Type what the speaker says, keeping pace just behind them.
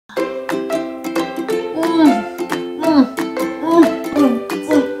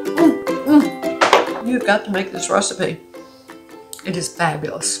got to make this recipe. It is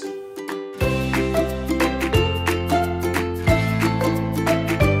fabulous.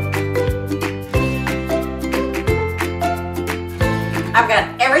 I've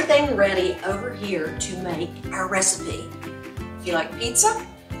got everything ready over here to make our recipe. If you like pizza,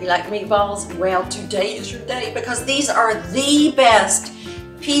 if you like meatballs, well, today is your day because these are the best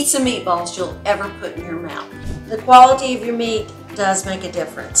pizza meatballs you'll ever put in your mouth. The quality of your meat does make a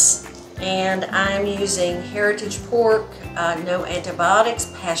difference. And I'm using heritage pork, no antibiotics,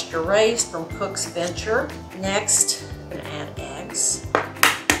 pasture raised from Cook's Venture. Next, I'm gonna add eggs.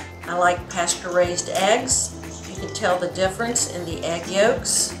 I like pasture raised eggs. You can tell the difference in the egg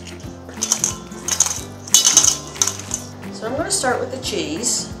yolks. So I'm gonna start with the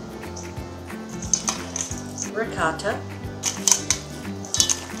cheese, ricotta,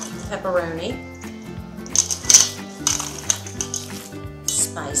 pepperoni,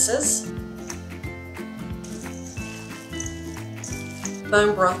 spices,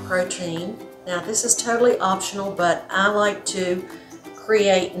 bone broth protein. Now this is totally optional, but I like to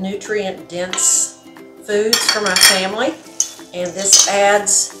create nutrient-dense foods for my family, and this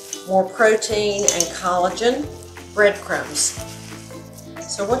adds more protein and collagen. Breadcrumbs.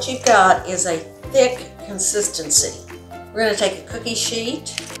 So what you've got is a thick consistency. We're going to take a cookie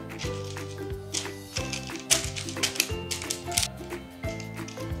sheet,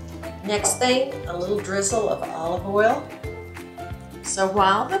 next thing, a little drizzle of olive oil. So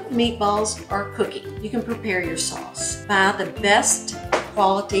while the meatballs are cooking, you can prepare your sauce. Buy the best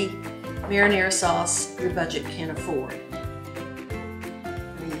quality marinara sauce your budget can afford.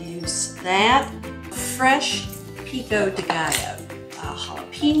 I'm going to use that fresh pico de gallo,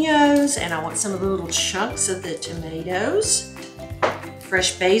 jalapenos, and I want some of the little chunks of the tomatoes.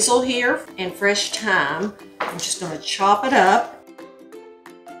 Fresh basil here and fresh thyme. I'm just going to chop it up.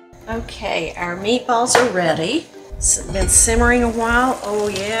 Okay, our meatballs are ready. It's been simmering a while. Oh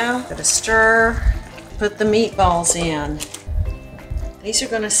yeah, going to stir, put the meatballs in. These are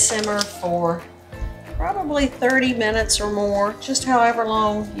going to simmer for probably 30 minutes or more, just however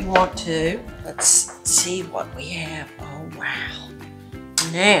long you want to. Let's see what we have. Oh, wow.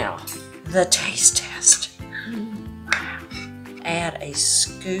 Now, the taste test. Wow. Add a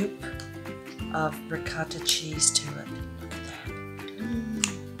scoop of ricotta cheese to it. Look at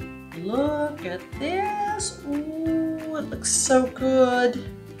that. Look at this. Ooh, it looks so good.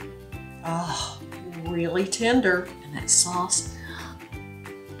 Oh, really tender. And that sauce.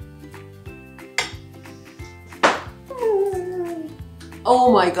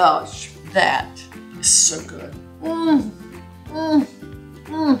 Oh my gosh, that is so good.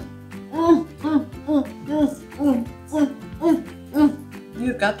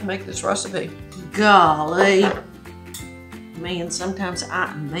 You've got to make this recipe. Golly. Man, sometimes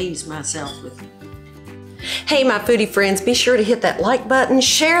I amaze myself with it. Hey, my foodie friends, be sure to hit that like button,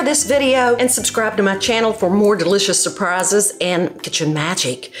 share this video, and subscribe to my channel for more delicious surprises and kitchen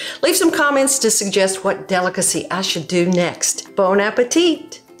magic. Leave some comments to suggest what delicacy I should do next. Bon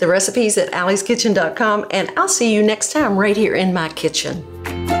appetit! The recipe's at allyskitchen.com, and I'll see you next time right here in my kitchen.